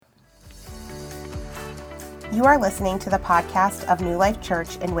You are listening to the podcast of New Life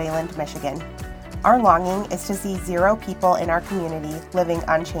Church in Wayland, Michigan. Our longing is to see 0 people in our community living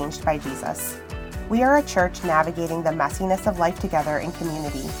unchanged by Jesus. We are a church navigating the messiness of life together in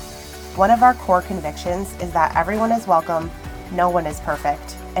community. One of our core convictions is that everyone is welcome, no one is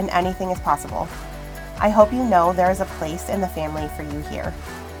perfect, and anything is possible. I hope you know there is a place in the family for you here.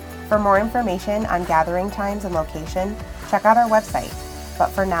 For more information on gathering times and location, check out our website. But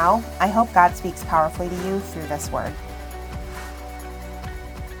for now, I hope God speaks powerfully to you through this word.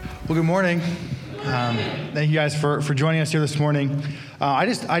 Well, good morning. Thank you guys for joining us here this morning.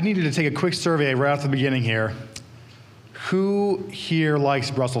 I needed to take a quick survey right off the beginning here. Who here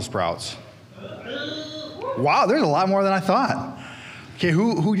likes Brussels sprouts? Wow, there's a lot more than I thought. Okay,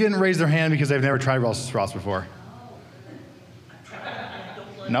 who didn't raise their hand because they've never tried Brussels sprouts before?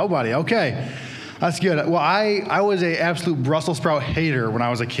 Nobody, okay. That's good. Well, I was an absolute Brussels sprout hater when I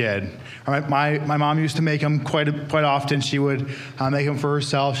was a kid. My mom used to make them quite often. She would make them for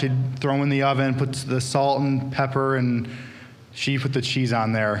herself. She'd throw them in the oven, put the salt and pepper, and she put the cheese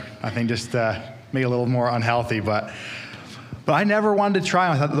on there. I think just make it a little more unhealthy. But I never wanted to try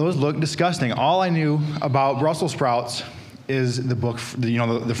them. I thought those looked disgusting. All I knew about Brussels sprouts is the book,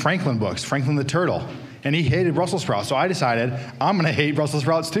 the Franklin books, Franklin the Turtle. And he hated Brussels sprouts. So I decided I'm going to hate Brussels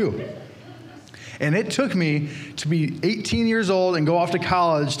sprouts too. And it took me to be 18 years old and go off to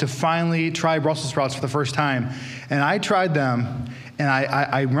college to finally try Brussels sprouts for the first time. And I tried them, and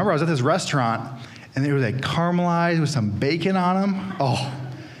I remember I was at this restaurant, and they were like caramelized with some bacon on them. Oh,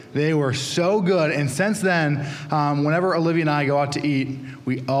 they were so good. And since then, whenever Olivia and I go out to eat,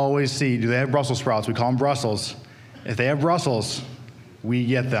 we always see, do they have Brussels sprouts? We call them Brussels. If they have Brussels, we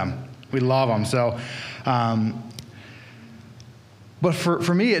get them. We love them. So, but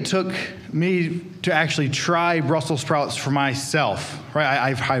for me, it took me to actually try Brussels sprouts for myself, right?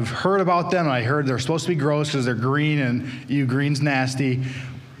 I've heard about them, and I heard they're supposed to be gross because they're green, and green's nasty.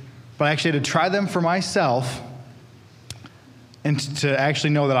 But I actually had to try them for myself, and to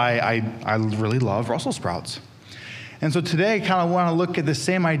actually know that I really love Brussels sprouts. And so today I kind of want to look at the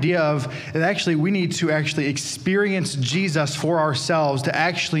same idea of that actually we need to actually experience Jesus for ourselves to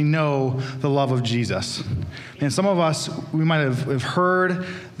actually know the love of Jesus. And some of us, we might have heard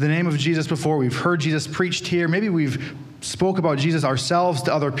the name of Jesus before. We've heard Jesus preached here. Maybe we've spoke about Jesus ourselves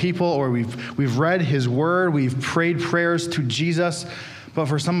to other people, or we've read his word. We've prayed prayers to Jesus. But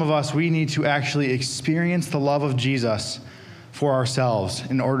for some of us, we need to actually experience the love of Jesus for ourselves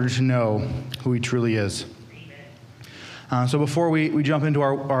in order to know who he truly is. So before we jump into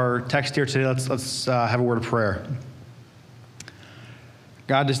our text here today, let's have a word of prayer.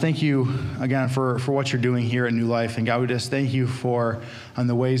 God, just thank you again for what you're doing here at New Life. And God, we just thank you for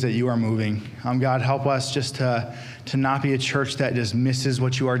the ways that you are moving. God, help us just to not be a church that just misses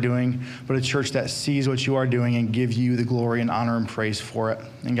what you are doing, but a church that sees what you are doing and give you the glory and honor and praise for it.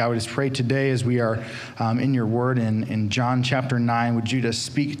 And God, we just pray today as we are in your word in John chapter 9, would you just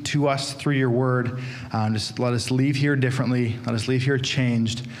speak to us through your word? Just let us leave here differently. Let us leave here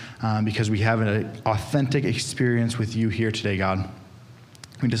changed because we have an authentic experience with you here today, God.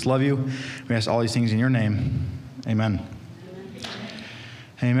 We just love you. We ask all these things in your name. Amen.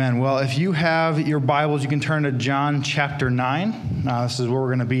 Amen. Well, if you have your Bibles, you can turn to John chapter 9. This is where we're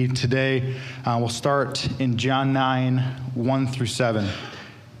going to be today. We'll start in John 9, 1 through 7. It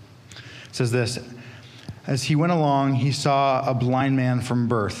says this: As he went along, he saw a blind man from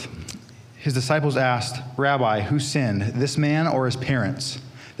birth. His disciples asked, "Rabbi, who sinned, this man or his parents,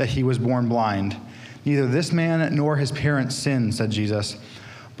 that he was born blind?" "Neither this man nor his parents sinned," said Jesus.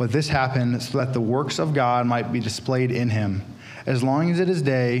 "But this happened so that the works of God might be displayed in him. As long as it is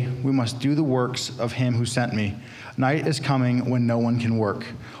day, we must do the works of him who sent me. Night is coming when no one can work.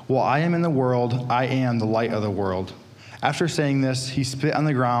 While I am in the world, I am the light of the world." After saying this, he spit on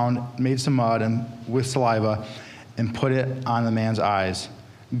the ground, made some mud with saliva, and put it on the man's eyes.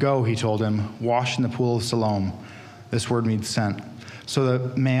 "Go," he told him, "wash in the pool of Siloam." This word means sent. So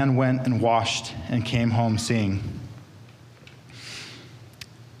the man went and washed and came home seeing.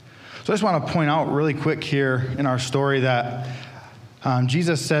 So I just want to point out really quick here in our story that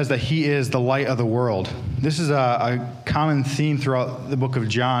Jesus says that he is the light of the world. This is a common theme throughout the book of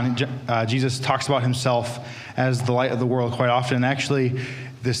John. Jesus talks about himself as the light of the world quite often. And actually,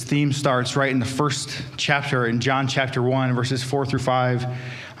 this theme starts right in the first chapter, in John chapter 1, verses 4 through 5.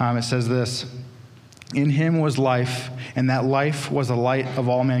 It says this: "In him was life, and that life was the light of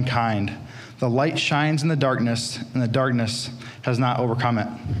all mankind. The light shines in the darkness, and the darkness has not overcome it."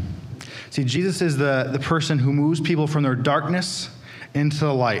 See, Jesus is the person who moves people from their darkness into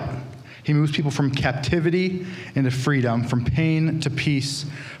the light. He moves people from captivity into freedom, from pain to peace,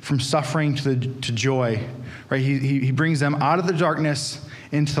 from suffering to joy. Right? He brings them out of the darkness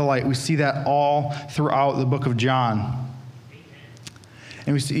into the light. We see that all throughout the book of John.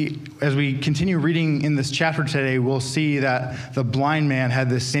 And we see, as we continue reading in this chapter today, we'll see that the blind man had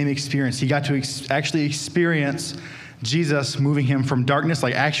this same experience. He got to actually experience Jesus moving him from darkness,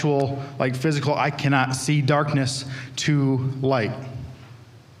 like actual, like physical, I cannot see darkness, to light.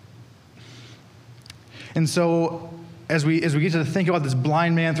 And so as we get to think about this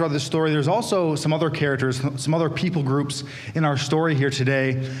blind man throughout this story, there's also some other characters, some other people groups in our story here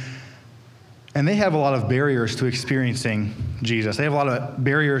today. And they have a lot of barriers to experiencing Jesus. They have a lot of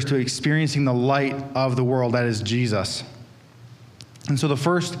barriers to experiencing the light of the world that is Jesus. And so the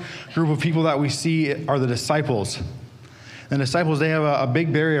first group of people that we see are the disciples. The disciples, they have a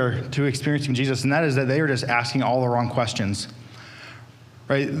big barrier to experiencing Jesus, and that is that they are just asking all the wrong questions.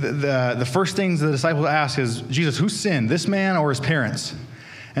 Right? The first things the disciples ask is, Jesus, who sinned, this man or his parents?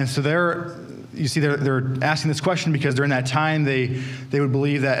 And so they're asking this question because during that time they would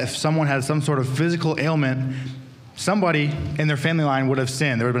believe that if someone had some sort of physical ailment, somebody in their family line would have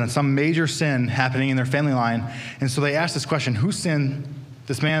sinned. There would have been some major sin happening in their family line. And so they asked this question, who sinned,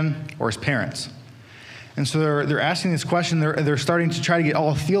 this man or his parents? And so they're asking this question. They're starting to try to get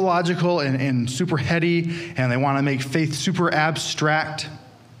all theological and super heady, and they want to make faith super abstract.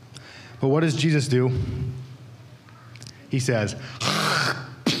 But what does Jesus do? He says,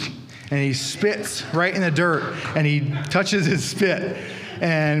 and he spits right in the dirt, and he touches his spit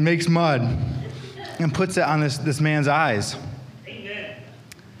and makes mud and puts it on this man's eyes. Amen.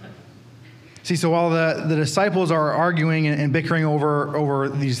 See, so while the disciples are arguing and bickering over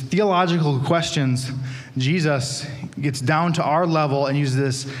these theological questions, Jesus gets down to our level and uses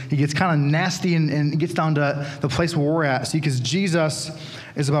this. He gets kind of nasty and gets down to the place where we're at. See, because Jesus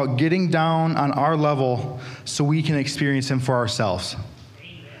is about getting down on our level so we can experience him for ourselves.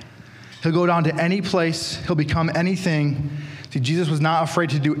 He'll go down to any place. He'll become anything. See, Jesus was not afraid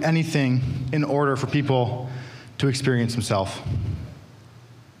to do anything in order for people to experience himself.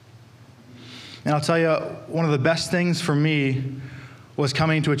 And I'll tell you, one of the best things for me was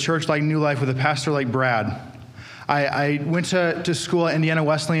coming to a church like New Life with a pastor like Brad. I went to school at Indiana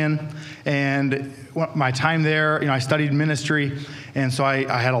Wesleyan, and my time there, I studied ministry, and so I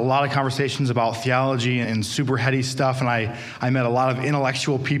had a lot of conversations about theology and super heady stuff, and I met a lot of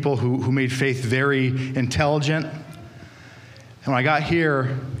intellectual people who made faith very intelligent. And when I got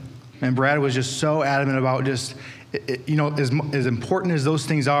here, and Brad was just so adamant about just, as important as those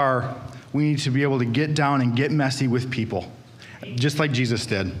things are, we need to be able to get down and get messy with people, just like Jesus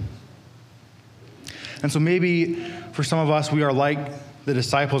did. And so maybe for some of us, we are like the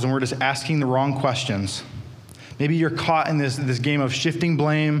disciples and we're just asking the wrong questions. Maybe you're caught in this game of shifting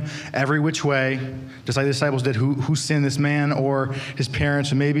blame every which way, just like the disciples did. Who sinned, this man or his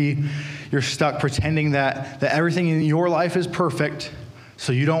parents? And maybe you're stuck pretending that everything in your life is perfect,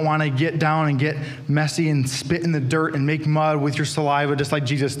 so you don't want to get down and get messy and spit in the dirt and make mud with your saliva, just like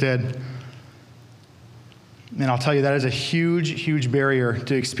Jesus did. And I'll tell you, that is a huge, huge barrier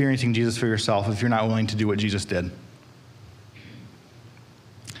to experiencing Jesus for yourself if you're not willing to do what Jesus did.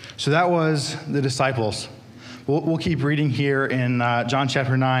 So that was the disciples. We'll keep reading here in John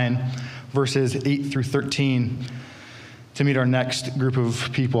chapter 9, verses 8 through 13 to meet our next group of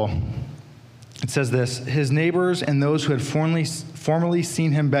people. It says this: his neighbors and those who had formerly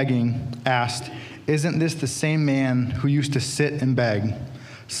seen him begging asked, "Isn't this the same man who used to sit and beg?"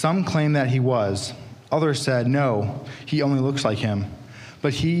 Some claimed that he was. Others said, "No, he only looks like him."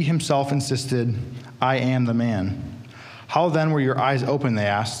 But he himself insisted, "I am the man." "How then were your eyes open?" they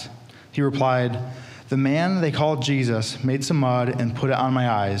asked. He replied, "The man they called Jesus made some mud and put it on my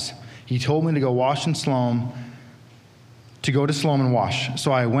eyes. He told me to go to Siloam and wash.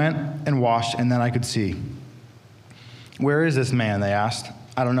 So I went and washed, and then I could see." "Where is this man?" they asked.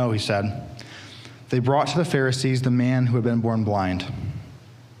 "I don't know," he said. They brought to the Pharisees the man who had been born blind.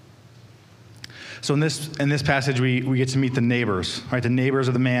 So in this passage, we get to meet the neighbors, right? The neighbors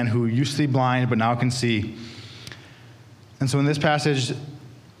of the man who used to be blind but now can see. And so in this passage,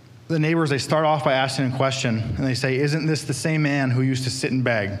 the neighbors, they start off by asking a question, and they say, "Isn't this the same man who used to sit and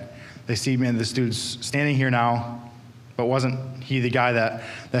beg?" They see, man, this dude's standing here now, but wasn't he the guy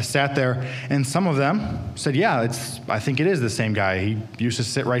that sat there? And some of them said, "Yeah, I think it is the same guy. He used to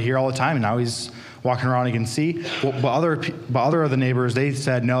sit right here all the time, and now he's walking around and can see." But other of the neighbors, they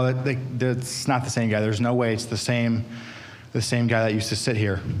said, "No, that's not the same guy. There's no way it's the same guy that used to sit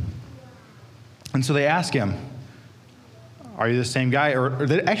here." And so they ask him, "Are you the same guy?" Or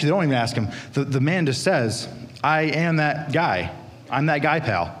they don't even ask him. The man just says, "I am that guy. I'm that guy,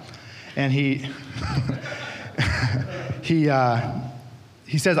 pal." And he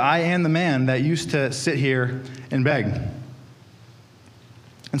says, I am the man that used to sit here and beg.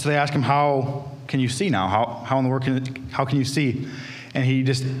 And so they ask him, how can you see now? How in the world how can you see? And he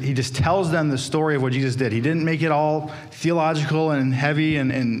just tells them the story of what Jesus did. He didn't make it all theological and heavy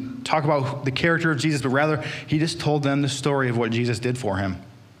and talk about the character of Jesus, but rather he just told them the story of what Jesus did for him.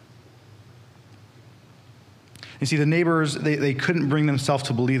 You see, the neighbors, they couldn't bring themselves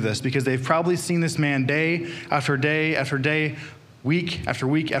to believe this because they've probably seen this man day after day after day, week after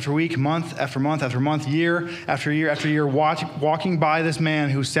week after week, month after month after month, year after year after year, walking by this man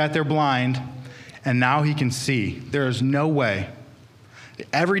who sat there blind, and now he can see. There is no way.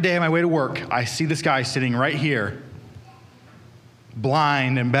 Every day on my way to work, I see this guy sitting right here,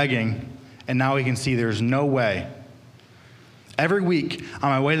 blind and begging, and now he can see. There's no way. Every week on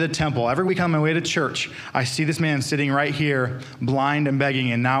my way to the temple, every week on my way to church, I see this man sitting right here, blind and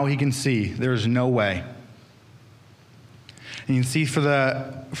begging, and now he can see. There's no way. And you can see for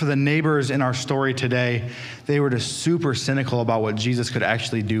the neighbors in our story today, they were just super cynical about what Jesus could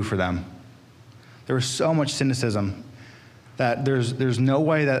actually do for them. There was so much cynicism that there's no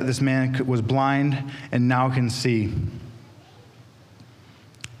way that this man was blind and now can see.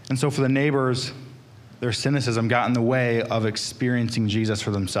 And so for the neighbors, their cynicism got in the way of experiencing Jesus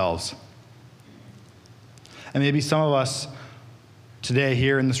for themselves. And maybe some of us today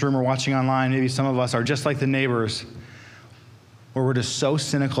here in this room or watching online, maybe some of us are just like the neighbors, where we're just so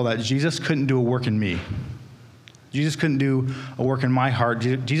cynical that Jesus couldn't do a work in me. Jesus couldn't do a work in my heart.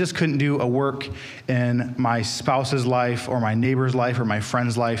 Jesus couldn't do a work in my spouse's life or my neighbor's life or my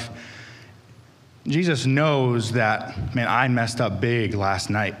friend's life. Jesus knows that, man, I messed up big last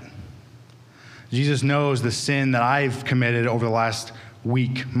night. Jesus knows the sin that I've committed over the last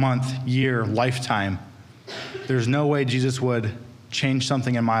week, month, year, lifetime. There's no way Jesus would change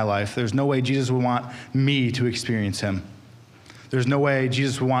something in my life. There's no way Jesus would want me to experience him. There's no way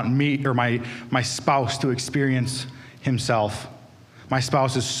Jesus would want me or my spouse to experience himself. My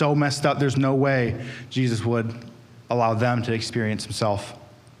spouse is so messed up, there's no way Jesus would allow them to experience himself.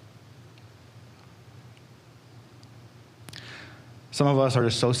 Some of us are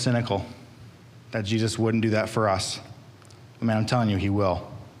just so cynical that Jesus wouldn't do that for us. But man, I'm telling you, he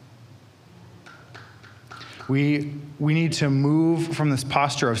will. We need to move from this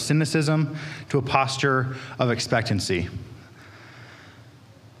posture of cynicism to a posture of expectancy.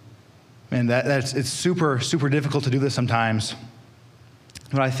 And it's super, super difficult to do this sometimes.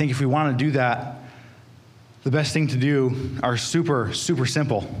 But I think if we want to do that, the best thing to do are super, super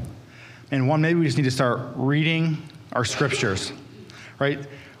simple. And one, maybe we just need to start reading our scriptures, right?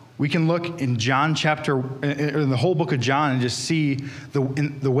 We can look in John in the whole book of John and just see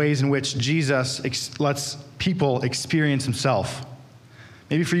the ways in which Jesus lets people experience himself.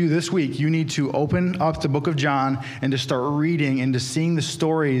 Maybe for you this week, you need to open up the book of John and to start reading and to seeing the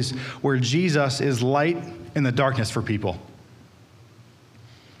stories where Jesus is light in the darkness for people.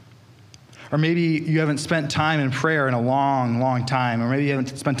 Or maybe you haven't spent time in prayer in a long, long time. Or maybe you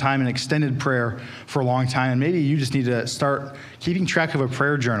haven't spent time in extended prayer for a long time. And maybe you just need to start keeping track of a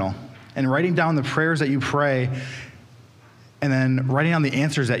prayer journal and writing down the prayers that you pray and then writing down the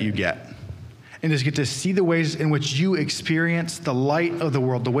answers that you get. And just get to see the ways in which you experience the light of the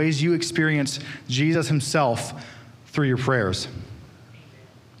world, the ways you experience Jesus himself through your prayers.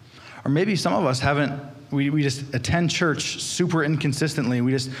 Or maybe some of us we just attend church super inconsistently.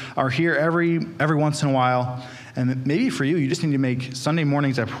 We just are here every once in a while. And maybe for you, you just need to make Sunday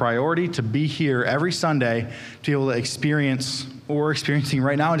mornings a priority to be here every Sunday to be able to experience what we're experiencing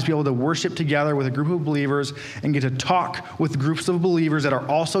right now and just be able to worship together with a group of believers and get to talk with groups of believers that are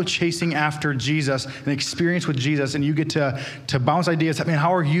also chasing after Jesus and experience with Jesus. And you get to bounce ideas. I mean,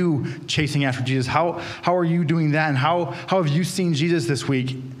 how are you chasing after Jesus? How are you doing that? And how have you seen Jesus this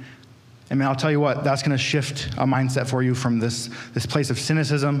week? I mean, I'll tell you what, that's going to shift a mindset for you from this place of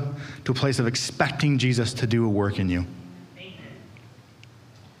cynicism to a place of expecting Jesus to do a work in you. Amen.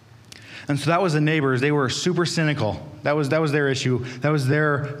 And so that was the neighbors. They were super cynical. That was their issue. That was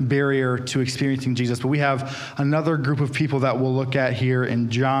their barrier to experiencing Jesus. But we have another group of people that we'll look at here in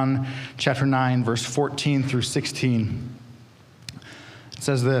John chapter 9, verse 14 through 16. It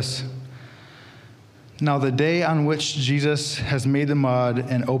says this. Now the day on which Jesus has made the mud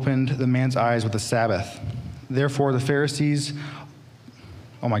and opened the man's eyes with the Sabbath. Therefore the Pharisees,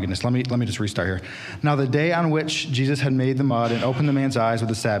 oh my goodness, let me just restart here. Now the day on which Jesus had made the mud and opened the man's eyes with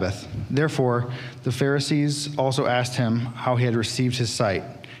the Sabbath. Therefore the Pharisees also asked him how he had received his sight.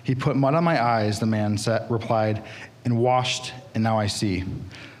 He put mud on my eyes, the man replied, and washed, and now I see.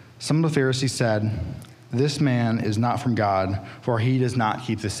 Some of the Pharisees said, this man is not from God, for he does not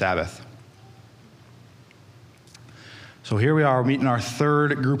keep the Sabbath. So here we are meeting our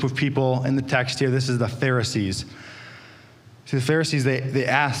third group of people in the text here. This is the Pharisees. See, the Pharisees, they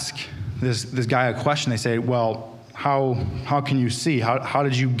ask this guy a question. They say, well, how can you see? How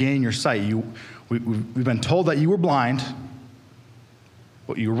did you gain your sight? We've been told that you were blind,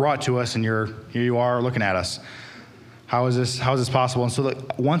 but you were brought to us, and here you are looking at us. How is this possible? And so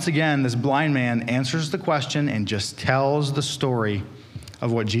once again, this blind man answers the question and just tells the story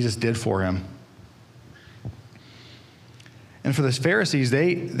of what Jesus did for him. And for the Pharisees,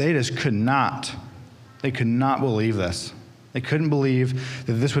 they just could not believe this. They couldn't believe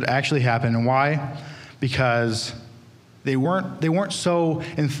that this would actually happen. And why? Because they weren't so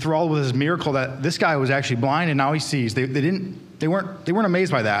enthralled with this miracle that this guy was actually blind and now he sees. They weren't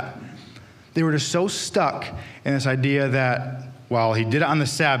amazed by that. They were just so stuck in this idea that, well, he did it on the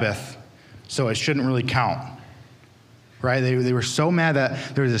Sabbath, so it shouldn't really count. Right? They were so mad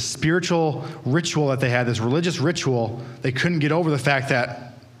that there was a spiritual ritual that they had, this religious ritual. They couldn't get over the fact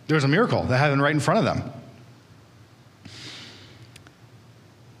that there was a miracle that happened right in front of them.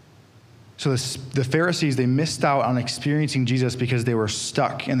 So the Pharisees, they missed out on experiencing Jesus because they were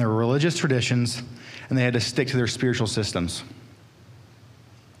stuck in their religious traditions and they had to stick to their spiritual systems.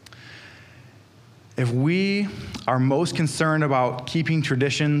 If we are most concerned about keeping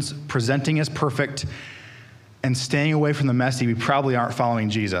traditions, presenting as perfect, and staying away from the messy, we probably aren't following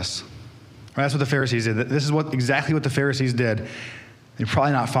Jesus. Right? That's what the Pharisees did. This is exactly what the Pharisees did. They're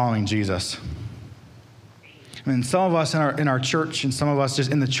probably not following Jesus. I mean, some of us in our church, and some of us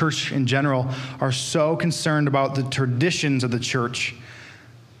just in the church in general, are so concerned about the traditions of the church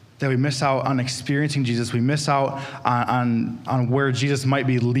that we miss out on experiencing Jesus. We miss out on where Jesus might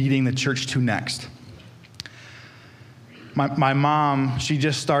be leading the church to next. My mom, she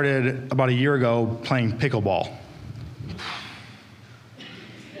just started about a year ago playing pickleball.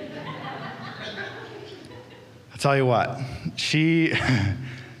 I'll tell you what, she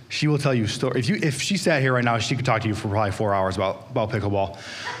will tell you stories. If she sat here right now, she could talk to you for probably 4 hours about pickleball.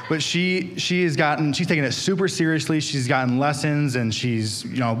 But she's taken it super seriously. She's gotten lessons, and she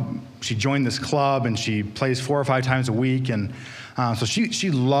joined this club, and she plays 4 or 5 times a week, and so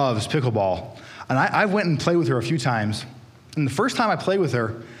she loves pickleball. And I went and played with her a few times. And the first time I played with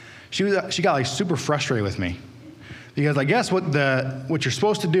her, she got like super frustrated with me, because I guess what you're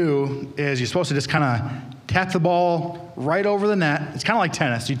supposed to do is you're supposed to just kind of tap the ball right over the net. It's kind of like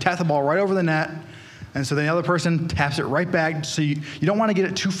tennis. You tap the ball right over the net, and so then the other person taps it right back. So you don't want to get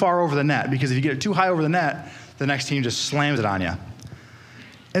it too far over the net, because if you get it too high over the net, the next team just slams it on you.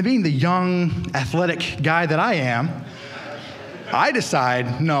 And being the young, athletic guy that I am, I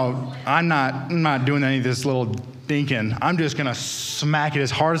decide, no, I'm not doing any of this little thinking. I'm just going to smack it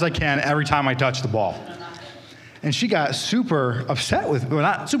as hard as I can every time I touch the ball. And she got super upset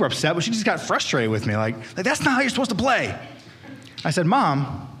not super upset, but she just got frustrated with me. Like, that's not how you're supposed to play. I said,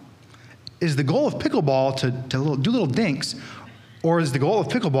 Mom, is the goal of pickleball to do little dinks, or is the goal of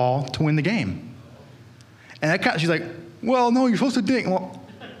pickleball to win the game? And she's like, well, no, you're supposed to dink. Well,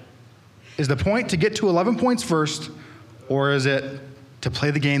 is the point to get to 11 points first, or is it to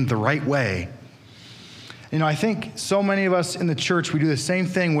play the game the right way? I think so many of us in the church, we do the same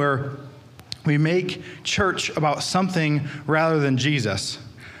thing where we make church about something rather than Jesus,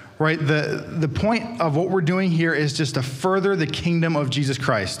 right? The point of what we're doing here is just to further the kingdom of Jesus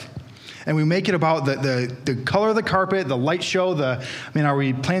Christ. And we make it about the color of the carpet, the light show, are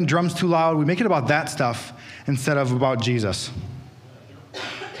we playing drums too loud? We make it about that stuff instead of about Jesus.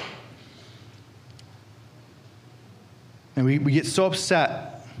 And we get so upset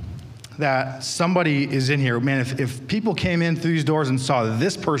that somebody is in here. Man, if people came in through these doors and saw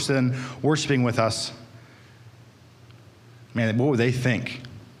this person worshiping with us, man, what would they think?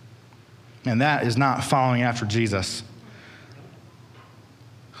 And that is not following after Jesus.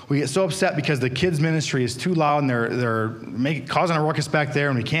 We get so upset because the kids' ministry is too loud, and they're causing a ruckus back there,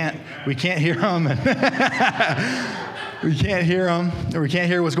 and we can't hear them. We can't hear them, or we can't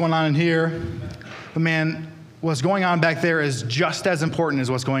hear what's going on in here. But man, what's going on back there is just as important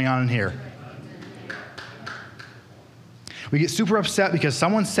as what's going on in here. We get super upset because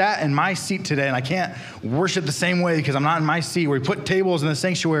someone sat in my seat today and I can't worship the same way because I'm not in my seat, where we put tables in the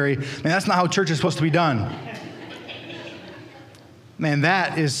sanctuary. Man, that's not how church is supposed to be done. Man,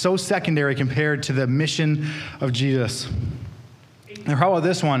 that is so secondary compared to the mission of Jesus. And how about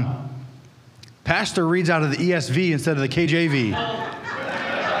this one? Pastor reads out of the ESV instead of the KJV.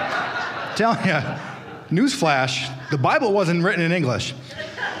 Telling you. Newsflash, the Bible wasn't written in English.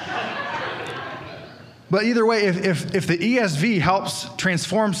 But either way, if the ESV helps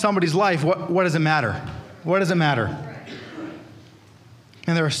transform somebody's life, what does it matter? What does it matter?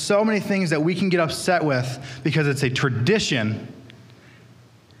 And there are so many things that we can get upset with because it's a tradition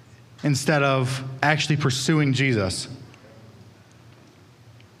instead of actually pursuing Jesus.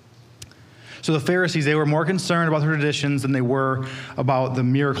 So the Pharisees, they were more concerned about the traditions than they were about the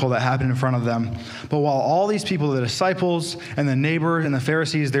miracle that happened in front of them. But while all these people, the disciples and the neighbor and the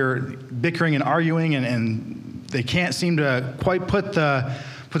Pharisees, they're bickering and arguing and they can't seem to quite put the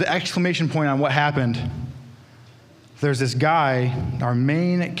exclamation point on what happened. There's this guy, our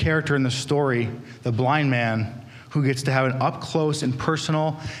main character in the story, the blind man, who gets to have an up close and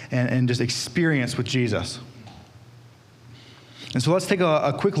personal and just experience with Jesus. And so let's take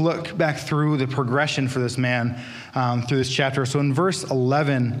a quick look back through the progression for this man through this chapter. So in verse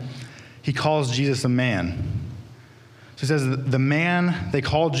 11, he calls Jesus a man. So he says, the man they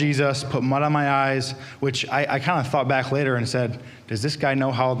called Jesus put mud on my eyes, which I kind of thought back later and said, does this guy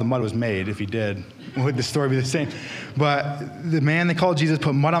know how the mud was made? If he did, would the story be the same? But the man they called Jesus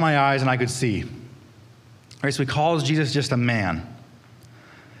put mud on my eyes and I could see. All right, so he calls Jesus just a man.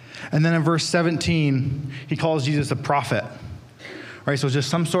 And then in verse 17, he calls Jesus a prophet. Right, so it's just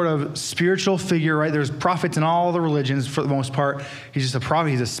some sort of spiritual figure, right? There's prophets in all the religions for the most part. He's just a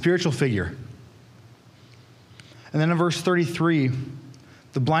prophet. He's a spiritual figure. And then in verse 33,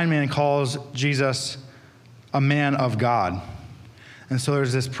 the blind man calls Jesus a man of God. And so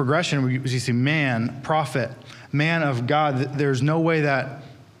there's this progression where you see man, prophet, man of God. There's no way that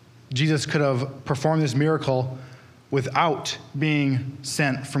Jesus could have performed this miracle without being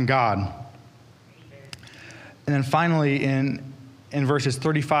sent from God. And then finally, in verses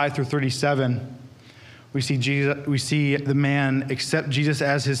 35 through 37, we see the man accept Jesus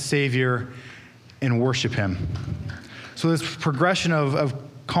as his Savior and worship him. So this progression of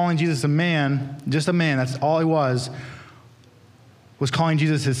calling Jesus a man, just a man, that's all he was calling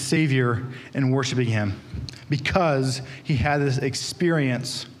Jesus his Savior and worshiping him because he had this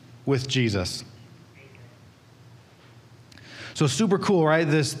experience with Jesus. So super cool, right?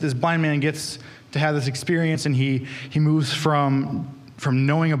 This blind man gets to have this experience, and he moves from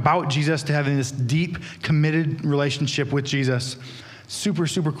knowing about Jesus to having this deep, committed relationship with Jesus. Super,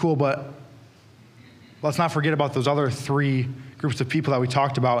 super cool, but let's not forget about those other three groups of people that we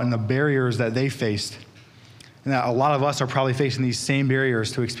talked about and the barriers that they faced. And that a lot of us are probably facing these same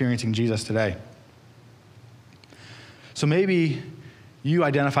barriers to experiencing Jesus today. So maybe you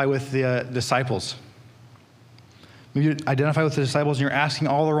identify with the disciples. Maybe you identify with the disciples and you're asking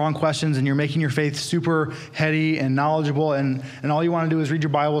all the wrong questions and you're making your faith super heady and knowledgeable and all you want to do is read your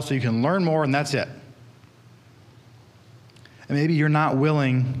Bible so you can learn more and that's it. And maybe you're not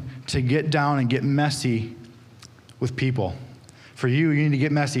willing to get down and get messy with people. For you need to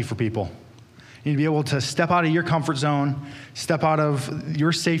get messy for people. You need to be able to step out of your comfort zone, step out of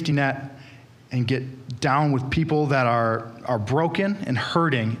your safety net, and get down with people that are broken and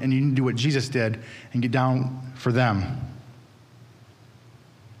hurting, and you need to do what Jesus did and get down for them.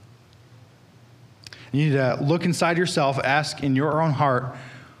 You need to look inside yourself, ask in your own heart,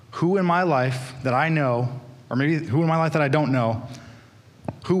 who in my life that I know, or maybe who in my life that I don't know,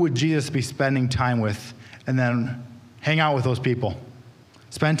 who would Jesus be spending time with? And then hang out with those people.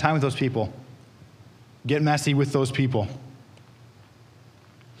 Spend time with those people. Get messy with those people.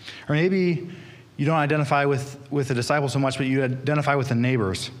 Or maybe you don't identify with the disciples so much, but you identify with the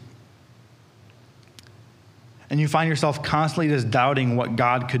neighbors. And you find yourself constantly just doubting what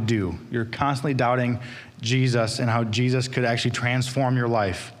God could do. You're constantly doubting Jesus and how Jesus could actually transform your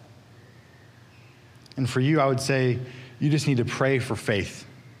life. And for you, I would say you just need to pray for faith.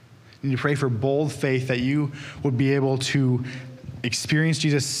 You need to pray for bold faith that you would be able to experience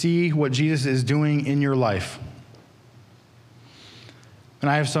Jesus, see what Jesus is doing in your life. And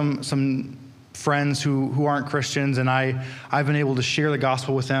I have some friends who aren't Christians, and I've been able to share the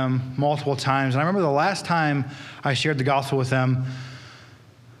gospel with them multiple times. And I remember the last time I shared the gospel with them,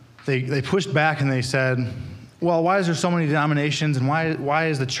 they pushed back and they said, well, why is there so many denominations, and why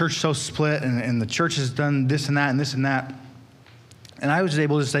is the church so split, and the church has done this and that and this and that? And I was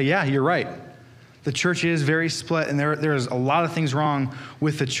able to say, yeah, you're right. The church is very split, and there's a lot of things wrong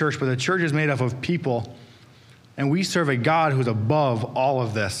with the church, but the church is made up of people, and we serve a God who's above all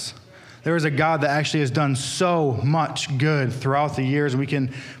of this. There is a God that actually has done so much good throughout the years, and we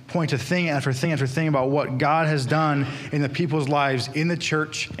can point to thing after thing after thing about what God has done in the people's lives in the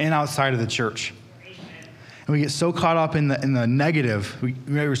church and outside of the church. And we get so caught up in the negative.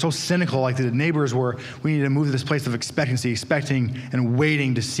 We're so cynical like the neighbors were. We need to move to this place of expectancy, expecting and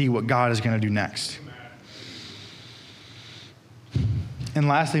waiting to see what God is going to do next. And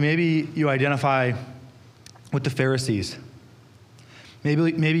lastly, maybe you identify with the Pharisees.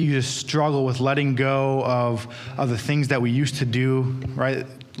 Maybe you just struggle with letting go of the things that we used to do, right?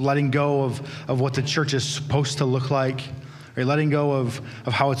 Letting go of what the church is supposed to look like, right? Letting go of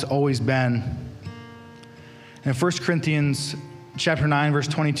how it's always been. In 1 Corinthians chapter 9, verse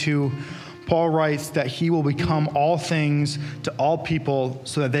 22, Paul writes that he will become all things to all people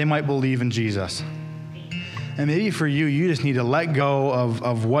so that they might believe in Jesus. And maybe for you, you just need to let go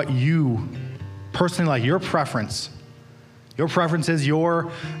of what you personally like, your preference. Your preferences,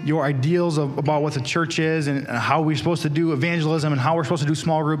 your ideals about what the church is and how we're supposed to do evangelism and how we're supposed to do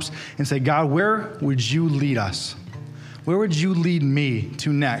small groups, and say, God, where would you lead us? Where would you lead me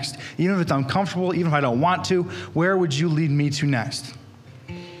to next? Even if it's uncomfortable, even if I don't want to, where would you lead me to next?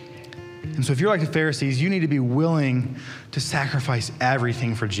 And so if you're like the Pharisees, you need to be willing to sacrifice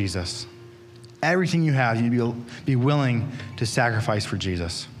everything for Jesus. Everything you have, you need to be willing to sacrifice for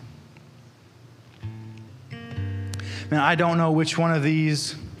Jesus. Man, I don't know which one of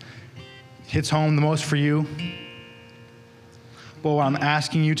these hits home the most for you. But what I'm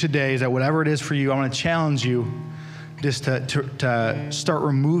asking you today is that whatever it is for you, I want to challenge you just to start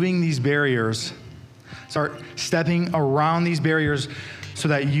removing these barriers, start stepping around these barriers so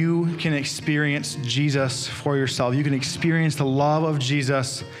that you can experience Jesus for yourself. You can experience the love of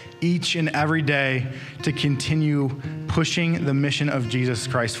Jesus each and every day to continue pushing the mission of Jesus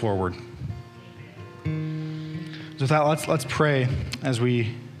Christ forward. So with that, let's pray as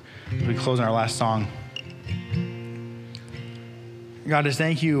we close in our last song. God, just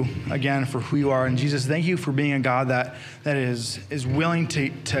thank you again for who you are. And Jesus, thank you for being a God that is willing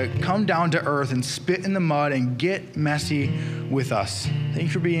to come down to earth and spit in the mud and get messy with us. Thank you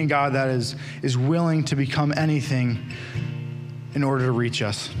for being a God that is willing to become anything in order to reach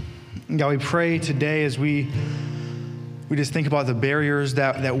us. And God, we pray today as we just think about the barriers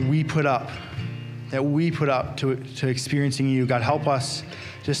that we put up to experiencing you. God, help us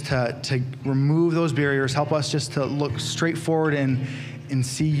just to remove those barriers. Help us just to look straight forward and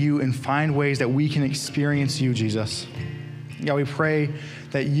see you and find ways that we can experience you, Jesus. God, we pray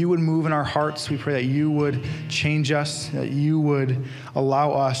that you would move in our hearts. We pray that you would change us, that you would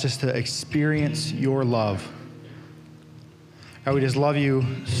allow us just to experience your love. God, we just love you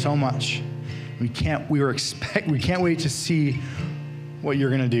so much. We can't wait to see what you're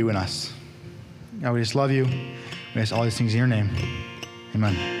going to do in us. God, we just love you. We ask all these things in your name.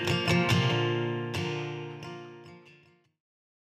 Amen.